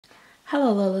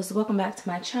Hello Lolas, welcome back to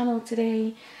my channel.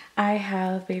 Today I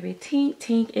have baby Tink.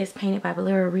 Tink is painted by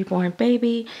Valera Reborn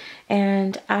Baby,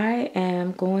 and I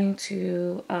am going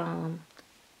to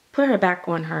put her back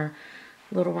on her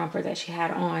little romper that she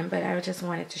had on, but I just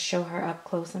wanted to show her up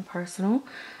close and personal.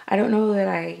 I don't know that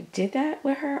I did that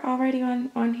with her already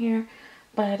on here,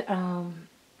 but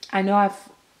I know I've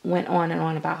went on and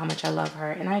on about how much I love her,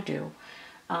 and I do.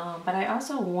 But I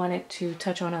also wanted to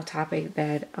touch on a topic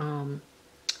that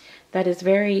that is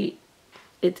very,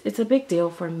 it's a big deal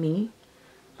for me.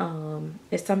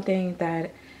 It's something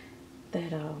that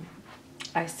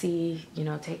I see, you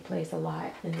know, take place a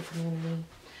lot in the community.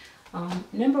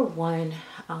 Number one,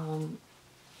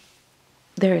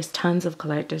 there is tons of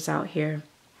collectors out here.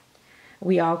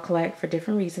 We all collect for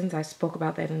different reasons. I spoke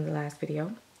about that in the last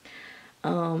video.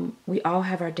 We all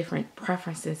have our different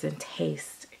preferences and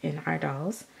tastes in our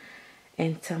dolls.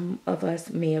 And some of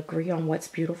us may agree on what's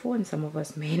beautiful and some of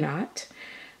us may not.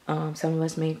 Some of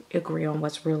us may agree on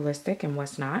what's realistic and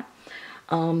what's not.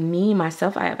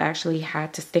 Myself, I have actually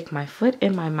had to stick my foot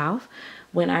in my mouth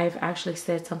when I've actually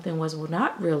said something was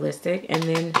not realistic, and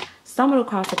then stumbled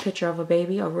across a picture of a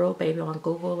baby, a real baby on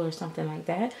Google or something like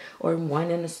that, or one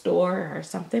in a store or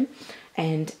something,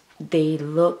 and they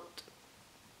looked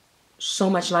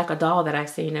so much like a doll that I've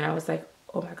seen, and I was like,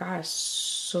 oh my gosh,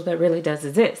 so that really does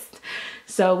exist.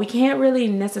 So we can't really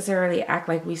necessarily act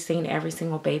like we've seen every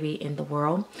single baby in the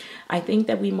world. I think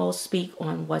that we most speak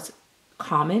on what's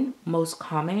common, most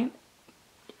common,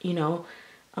 you know.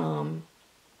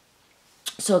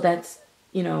 So that's,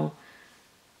 you know,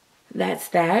 that's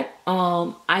that.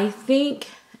 I think,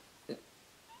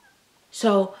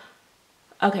 so,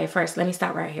 okay, first, let me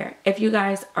stop right here. If you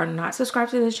guys are not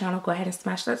subscribed to this channel, go ahead and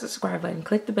smash that subscribe button.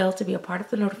 Click the bell to be a part of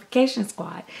the notification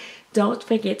squad. Don't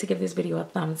forget to give this video a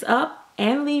thumbs up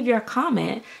and leave your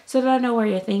comment so that I know where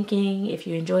you're thinking, if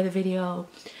you enjoy the video,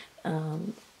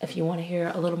 if you want to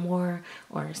hear a little more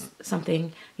or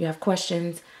something, you have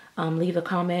questions, leave a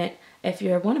comment. If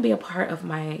you want to be a part of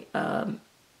my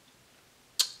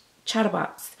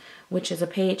Chatterbox, which is a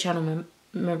paid channel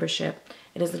membership,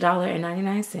 it is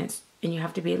 $1.99, and you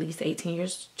have to be at least 18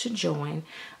 years to join.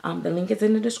 The link is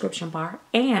in the description bar,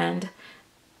 and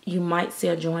you might see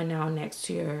a join now next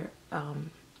to your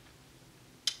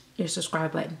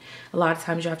subscribe button. A lot of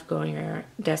times you have to go on your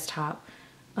desktop.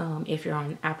 If you're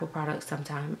on Apple products,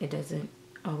 sometimes it doesn't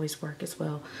always work as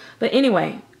well. But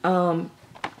anyway,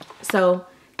 so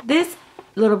this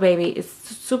little baby is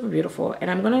super beautiful,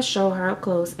 and I'm gonna show her up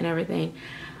close and everything.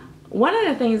 One of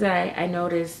the things that I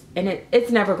noticed, and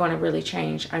it's never going to really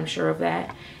change, I'm sure of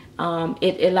that.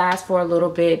 It lasts for a little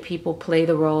bit. People play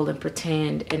the role and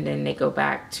pretend, and then they go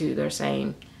back to their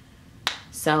same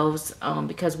selves,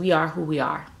 because we are who we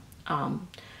are.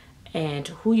 And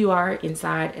who you are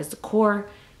inside as the core,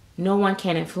 no one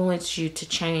can influence you to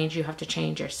change. You have to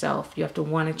change yourself. You have to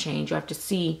want to change. You have to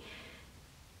see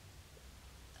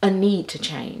a need to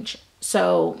change.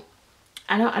 So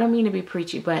I don't mean to be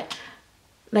preachy, but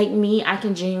like me, I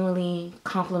can genuinely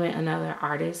compliment another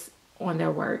artist on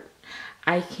their work.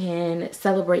 I can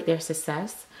celebrate their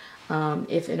success.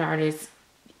 If an artist,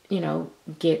 you know,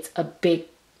 gets a big,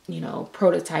 you know,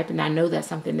 prototype, and I know that's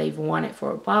something they've wanted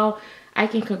for a while, I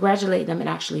can congratulate them and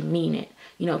actually mean it.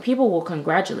 You know, people will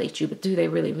congratulate you, but do they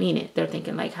really mean it? They're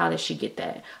thinking like, how does she get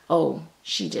that? Oh,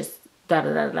 she just da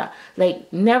da da da.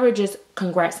 Like, never just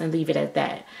congrats and leave it at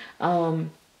that.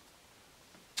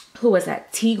 Who was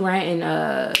that? T Grant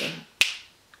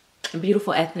and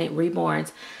Beautiful Ethnic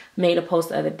Reborns made a post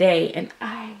the other day, and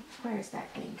where is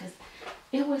that thing? Because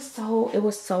it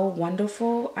was so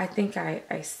wonderful. I think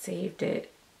I saved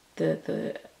it.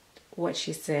 What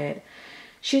she said.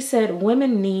 She said,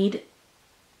 women need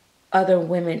other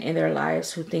women in their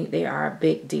lives who think they are a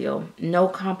big deal. No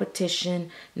competition,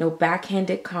 no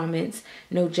backhanded comments,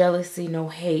 no jealousy, no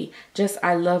hate. Just,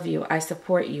 I love you, I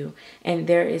support you, and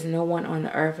there is no one on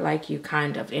the earth like you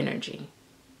kind of energy.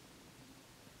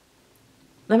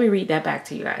 Let me read that back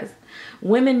to you guys.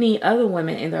 Women need other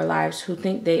women in their lives who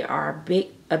think they are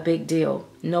a big deal.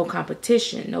 No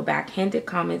competition, no backhanded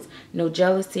comments, no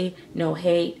jealousy, no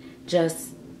hate. Just,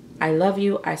 I love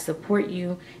you, I support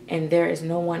you, and there is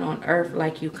no one on earth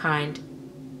like you kind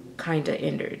of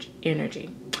energy.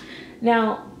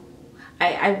 Now,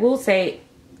 I will say,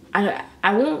 I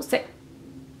won't say,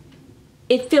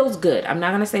 it feels good. I'm not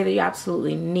going to say that you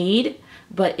absolutely need,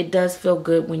 but it does feel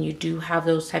good when you do have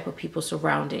those type of people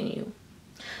surrounding you.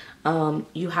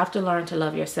 You have to learn to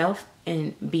love yourself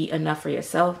and be enough for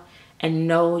yourself, and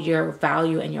know your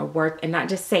value and your worth, and not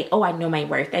just say, oh, I know my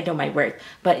worth, I know my worth,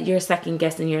 but you're second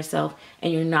guessing yourself,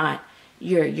 and you're not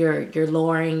you're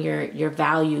lowering your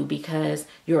value because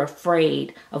you're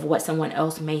afraid of what someone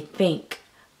else may think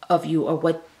of you or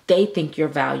what they think you're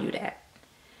valued at.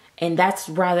 And that's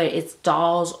rather it's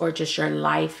dolls or just your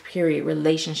life period,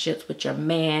 relationships with your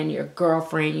man, your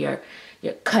girlfriend, your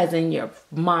cousin, your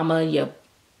mama, your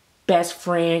best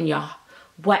friend, your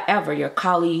whatever, your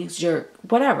colleagues, your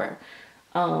whatever.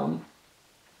 But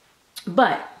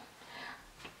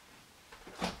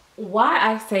why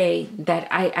I say that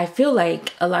I feel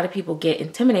like a lot of people get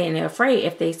intimidated and they're afraid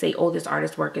if they say, oh, this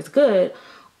artist's work is good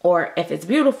or if it's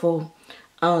beautiful,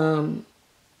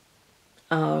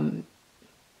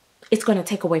 it's going to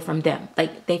take away from them.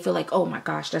 Like they feel like, oh my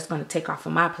gosh, that's going to take off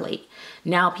of my plate.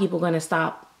 Now people are going to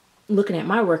stop looking at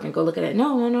my work and go look at it.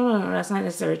 No, that's not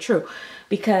necessarily true,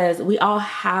 because we all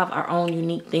have our own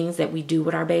unique things that we do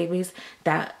with our babies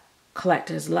that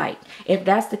collectors like. If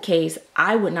that's the case,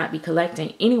 I would not be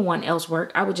collecting anyone else's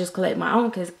work. I would just collect my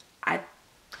own because I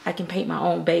can paint my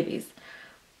own babies.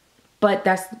 But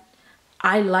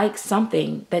I like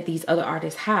something that these other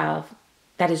artists have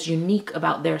that is unique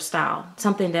about their style,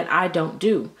 something that I don't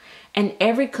do. And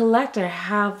every collector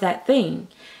have that thing.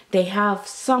 They have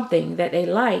something that they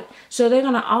like. So they're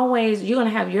going to always, you're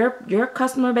going to have your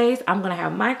customer base. I'm going to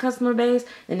have my customer base.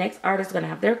 The next artist is going to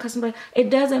have their customer base. It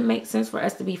doesn't make sense for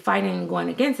us to be fighting and going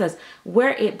against us. Where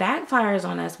it backfires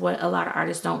on us, what a lot of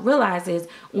artists don't realize is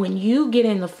when you get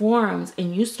in the forums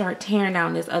and you start tearing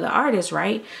down this other artist,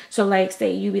 right? So like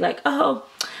say you be like, oh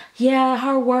yeah,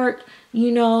 her work, you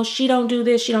know, she don't do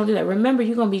this, she don't do that. Remember,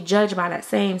 you're going to be judged by that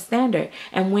same standard.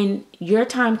 And when your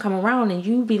time come around and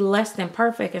you be less than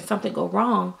perfect and something go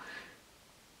wrong,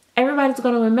 everybody's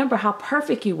going to remember how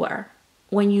perfect you were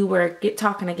when you were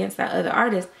talking against that other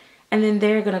artist. And then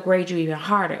they're going to grade you even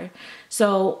harder.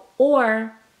 So,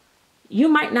 or you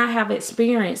might not have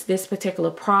experienced this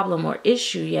particular problem or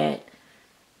issue yet.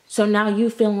 So now you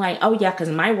feeling like, oh yeah, because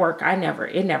my work,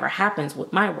 it never happens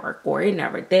with my work, or it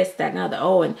never this, that, and other.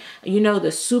 Oh, and you know, the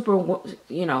super,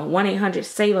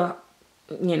 1-800-SAVE,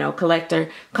 collector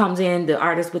comes in, the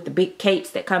artist with the big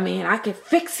capes that come in, I can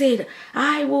fix it.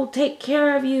 I will take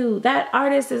care of you. That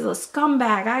artist is a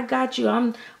scumbag. I got you.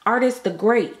 I'm artist the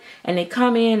great. And they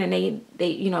come in and they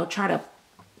try to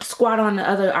squat on the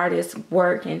other artist's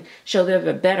work and show they're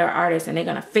the better artist and they're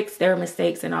going to fix their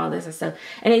mistakes and all this and stuff.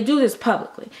 And they do this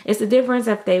publicly. It's the difference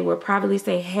if they would probably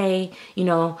say, hey,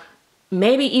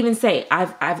 maybe even say,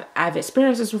 I've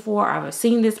experienced this before. I've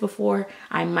seen this before.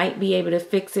 I might be able to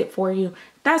fix it for you.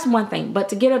 That's one thing. But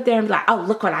to get up there and be like, oh,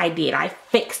 look what I did. I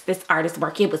fixed this artist's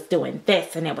work. It was doing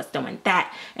this and it was doing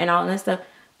that and all that stuff.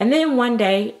 And then one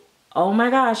day, oh my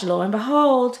gosh, lo and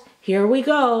behold, here we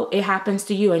go. It happens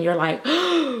to you and you're like,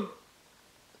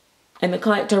 and the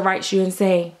collector writes you and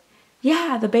say,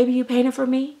 yeah, the baby you painted for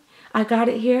me, I got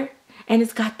it here and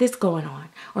it's got this going on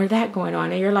or that going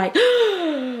on. And you're like,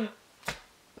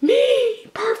 me,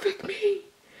 perfect me,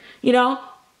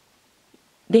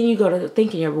 Then you go to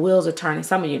thinking your wheels are turning.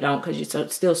 Some of you don't because you're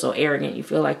still so arrogant. You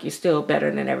feel like you're still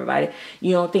better than everybody.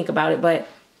 You don't think about it, but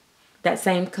that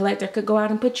same collector could go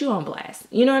out and put you on blast.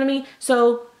 You know what I mean?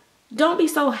 So don't be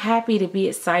so happy to be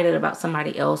excited about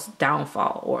somebody else's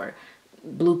downfall or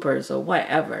bloopers or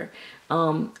whatever.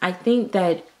 I think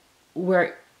that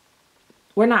we're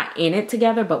not in it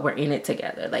together, but we're in it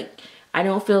together. Like, I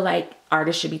don't feel like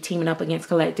artists should be teaming up against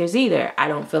collectors either. I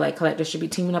don't feel like collectors should be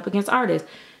teaming up against artists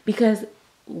because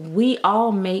we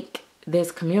all make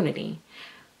this community.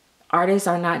 Artists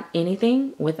are not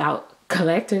anything without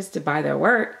collectors to buy their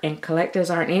work, and collectors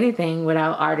aren't anything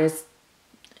without artists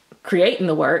creating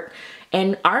the work,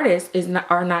 and artists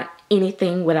are not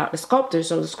anything without the sculptors.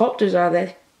 So the sculptors are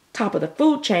the top of the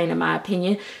food chain, in my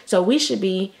opinion. So we should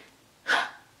be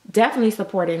definitely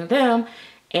supporting them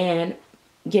and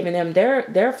giving them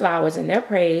their flowers and their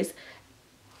praise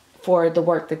for the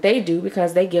work that they do,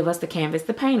 because they give us the canvas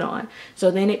to paint on.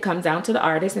 So then it comes down to the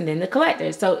artist and then the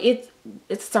collectors. So it's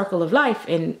a circle of life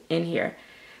in here.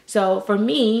 So for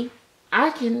me, I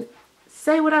can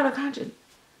say without a conscience,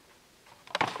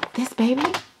 this baby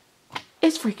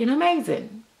is freaking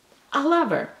amazing. I love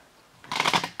her.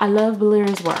 I love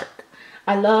Valerian's work.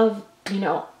 I love,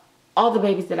 all the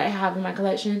babies that I have in my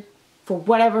collection. For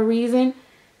whatever reason,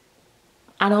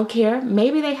 I don't care.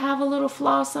 Maybe they have a little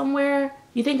flaw somewhere.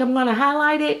 You think I'm going to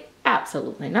highlight it?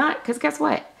 Absolutely not. Because guess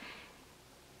what?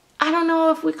 I don't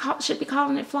know if we should be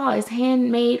calling it flaw. It's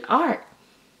handmade art.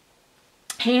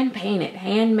 Hand painted,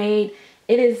 handmade.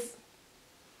 It is,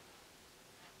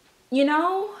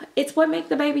 it's what makes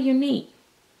the baby unique.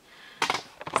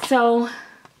 So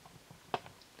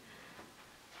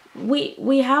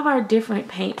we have our different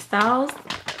paint styles,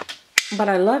 but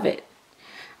I love it.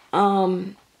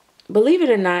 believe it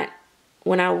or not,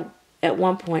 at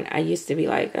one point I used to be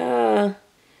like,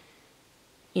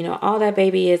 you know, all that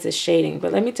baby is shading.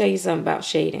 But let me tell you something about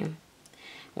shading.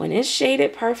 When it's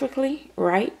shaded perfectly,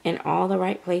 right, in all the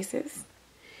right places,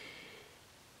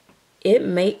 it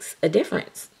makes a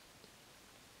difference.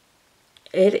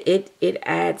 It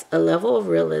adds a level of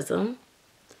realism,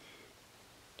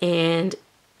 and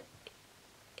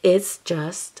it's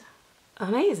just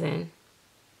amazing.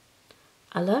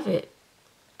 I love it.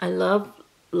 I love,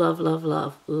 love, love,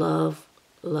 love, love,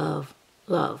 love,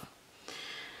 love.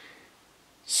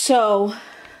 So,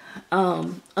 a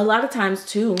lot of times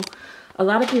too, a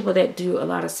lot of people that do a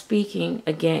lot of speaking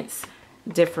against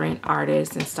different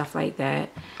artists and stuff like that,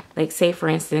 like say for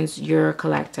instance, you're a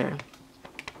collector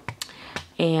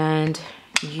and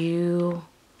you,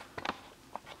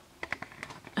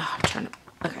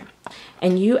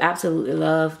 and you absolutely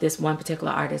love this one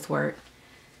particular artist's work.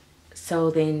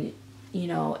 So then, you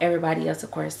know, everybody else,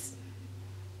 of course,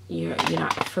 you're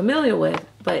not familiar with,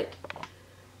 but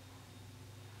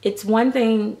it's one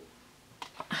thing.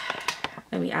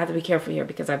 I mean, I have to be careful here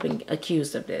because I've been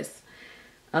accused of this.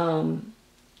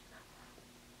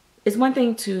 It's one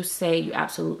thing to say you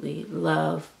absolutely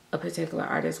love a particular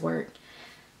artist's work.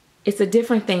 It's a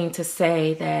different thing to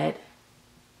say that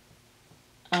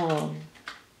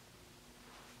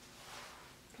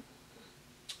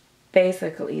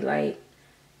basically, like,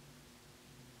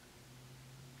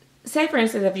 say for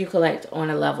instance, if you collect on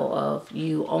a level of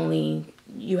you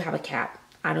have a cap.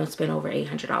 I don't spend over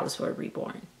 $800 for a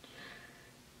reborn.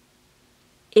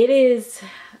 It is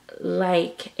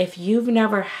like if you've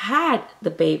never had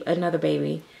another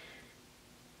baby,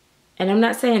 and I'm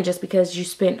not saying just because you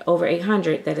spent over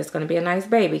 $800 that it's going to be a nice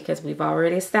baby, because we've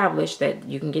already established that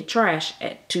you can get trash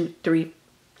at $2,000,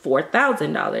 $3,000,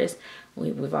 $4,000.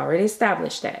 We've already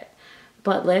established that.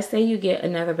 But let's say you get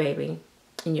another baby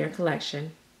in your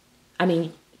collection. I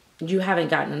mean, you haven't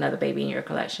gotten another baby in your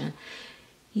collection.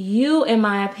 You, in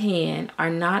my opinion, are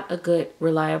not a good,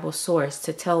 reliable source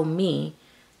to tell me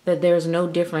that there's no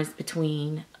difference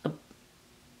between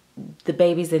the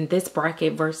babies in this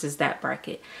bracket versus that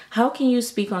bracket. How can you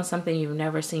speak on something you've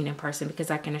never seen in person?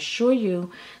 Because I can assure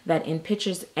you that in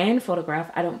pictures and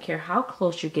photograph, I don't care how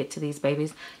close you get to these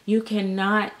babies, you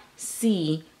cannot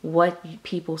see what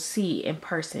people see in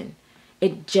person.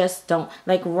 It just don't.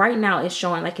 Like right now, it's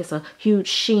showing like it's a huge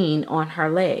sheen on her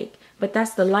leg, but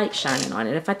that's the light shining on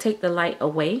it. If I take the light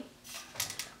away,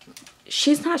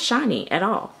 she's not shiny at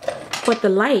all, but the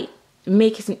light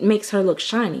makes her look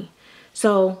shiny.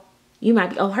 So you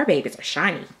might be, oh, her babies are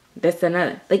shiny. That's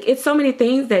another. Like, it's so many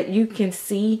things that you can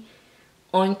see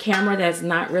on camera that's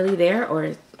not really there,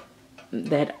 or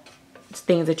that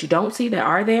things that you don't see that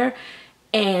are there.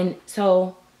 And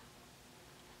so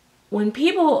when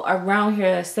people around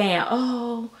here are saying,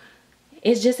 oh,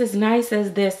 it's just as nice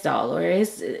as this doll, or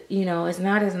it's, you know, it's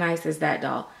not as nice as that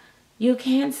doll, you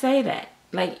can't say that.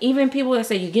 Like, even people that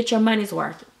say you get your money's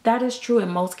worth, that is true in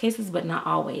most cases, but not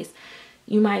always.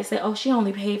 You might say, oh, she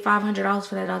only paid $500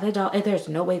 for that doll. That doll, and there's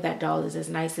no way that doll is as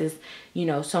nice as, you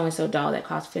know, so-and-so doll that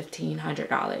cost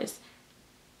 $1,500.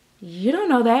 You don't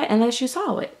know that unless you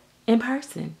saw it in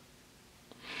person.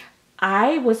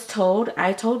 I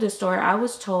told this story, I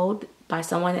was told by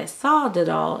someone that saw the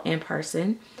doll in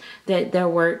person that their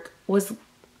work was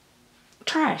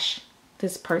trash.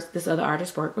 This other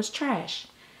artist's work was trash.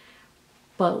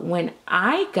 But when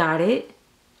I got it,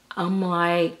 I'm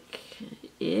like,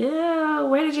 yeah,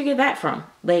 where did you get that from?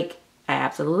 Like, I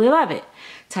absolutely love it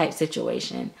type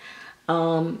situation.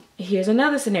 Here's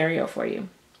another scenario for you.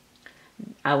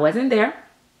 I wasn't there,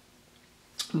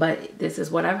 but this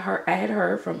is what I had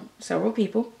heard from several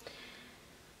people.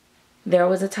 There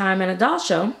was a time in a doll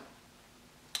show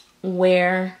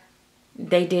where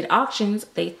they did auctions.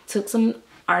 They took some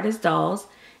artist dolls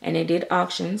and they did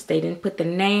auctions. They didn't put the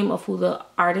name of who the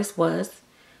artist was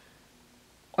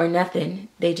or nothing.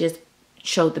 They just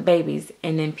showed the babies,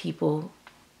 and then people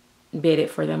bid it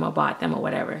for them or bought them or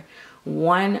whatever.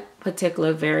 One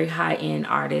particular very high-end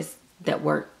artist that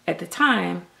worked at the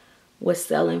time was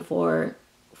selling for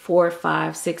 $4,000,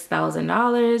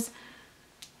 $5,000,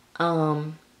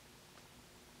 $6,000.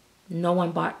 No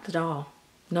one bought the doll.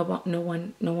 No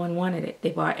one wanted it. They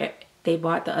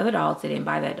bought the other dolls. They didn't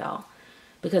buy that doll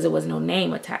because there was no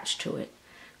name attached to it.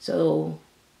 So,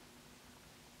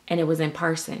 and it was in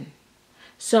person.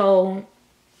 So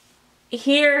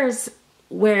here's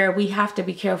where we have to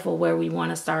be careful, where we want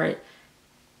to start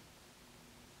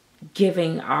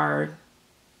giving our,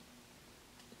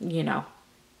 you know,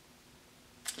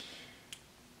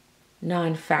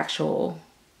 non-factual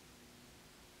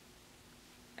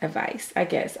advice, I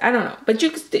guess. I don't know. But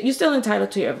you're still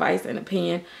entitled to your advice and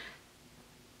opinion.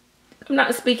 I'm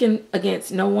not speaking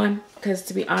against no one, because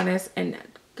to be honest, and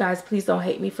guys, please don't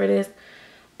hate me for this,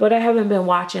 but I haven't been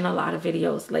watching a lot of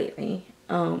videos lately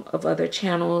of other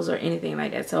channels or anything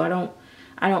like that. So I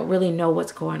don't really know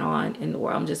what's going on in the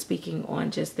world. I'm just speaking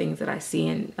on just things that I see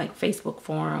in like Facebook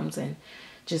forums and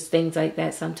just things like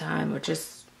that sometime, or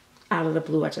just out of the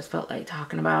blue. I just felt like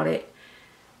talking about it.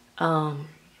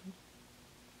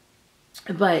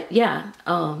 But yeah,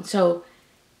 so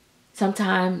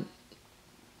sometimes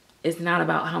it's not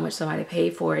about how much somebody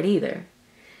paid for it either.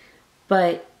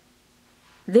 But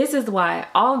this is why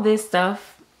all this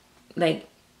stuff, like,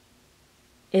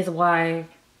 is why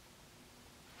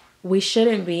we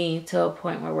shouldn't be to a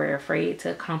point where we're afraid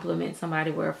to compliment somebody.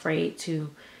 We're afraid to,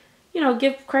 you know,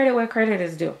 give credit where credit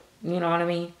is due. You know what I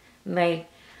mean? Like,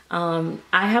 I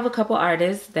have a couple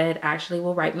artists that actually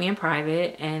will write me in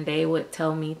private, and they would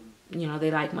tell me, you know,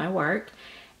 they like my work,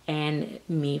 and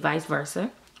me vice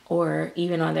versa. Or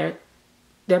even on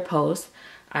their posts,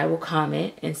 I will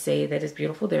comment and say that it's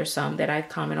beautiful. There's some that I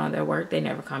comment on their work. They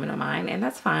never comment on mine, and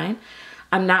that's fine.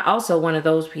 I'm not also one of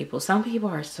those people. Some people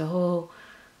are so,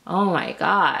 oh my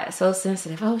God, so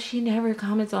sensitive. Oh, she never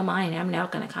comments on mine, I'm now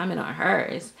going to comment on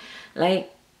hers.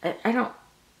 Like, I don't,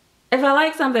 if I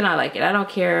like something, I like it. I don't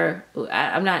care.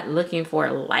 I'm not looking for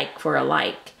a like for a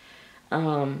like,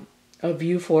 a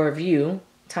view for a view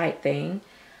type thing.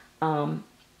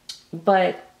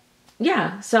 But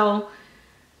yeah, so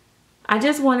I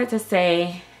just wanted to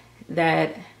say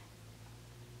that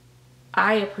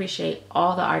I appreciate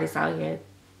all the artists out here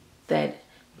that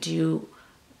do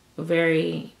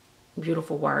very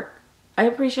beautiful work. I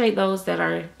appreciate those that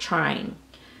are trying.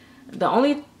 The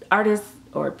only artists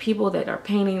or people that are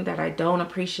painting that I don't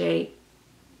appreciate,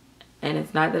 and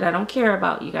it's not that I don't care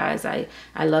about you guys. I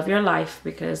love your life,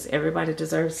 because everybody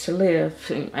deserves to live.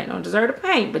 I don't deserve to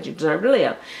paint, but you deserve to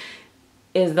live.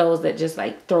 Is those that just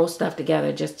like throw stuff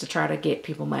together just to try to get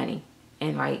people money.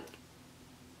 And like,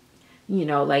 you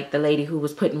know, like the lady who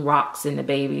was putting rocks in the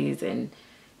babies, and,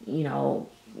 you know,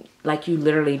 like you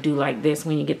literally do like this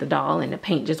when you get the doll and the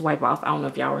paint just wipe off. I don't know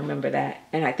if y'all remember that.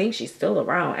 And I think she's still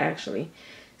around, actually,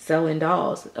 selling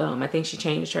dolls. I think she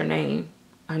changed her name,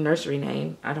 her nursery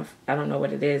name. I don't know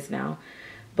what it is now.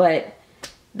 But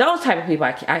those type of people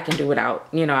I can do without.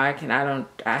 You know, I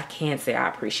can't say I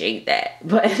appreciate that.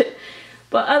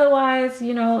 But otherwise,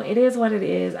 you know, it is what it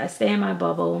is. I stay in my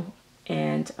bubble.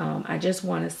 And I just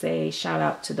want to say shout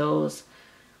out to those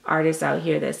artists out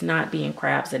here that's not being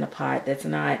crabs in a pot, that's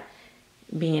not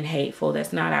being hateful,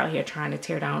 that's not out here trying to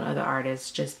tear down other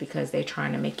artists just because they're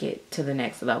trying to make it to the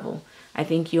next level. I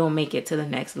think you'll make it to the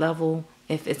next level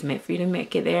if it's meant for you to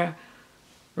make it there,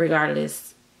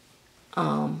 regardless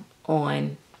on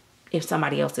if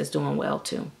somebody else is doing well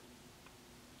too.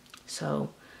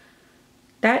 So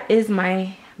that is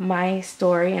my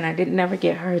story, and I didn't never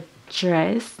get her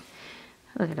dress.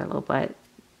 Look at that little butt.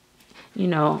 You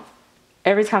know,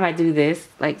 every time I do this,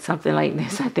 like something like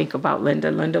this, I think about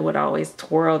Linda. Linda would always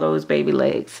twirl those baby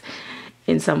legs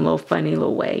in some little funny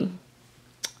little way.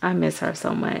 I miss her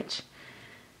so much.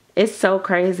 It's so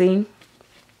crazy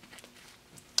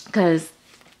because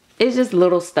it's just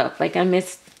little stuff. Like, I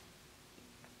miss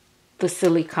the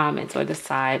silly comments or the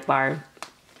sidebar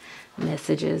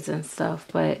messages and stuff,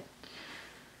 but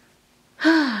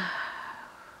God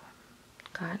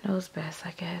knows best,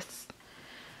 I guess.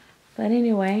 But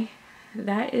anyway,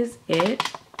 that is it,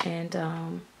 and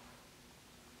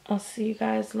I'll see you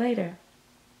guys later.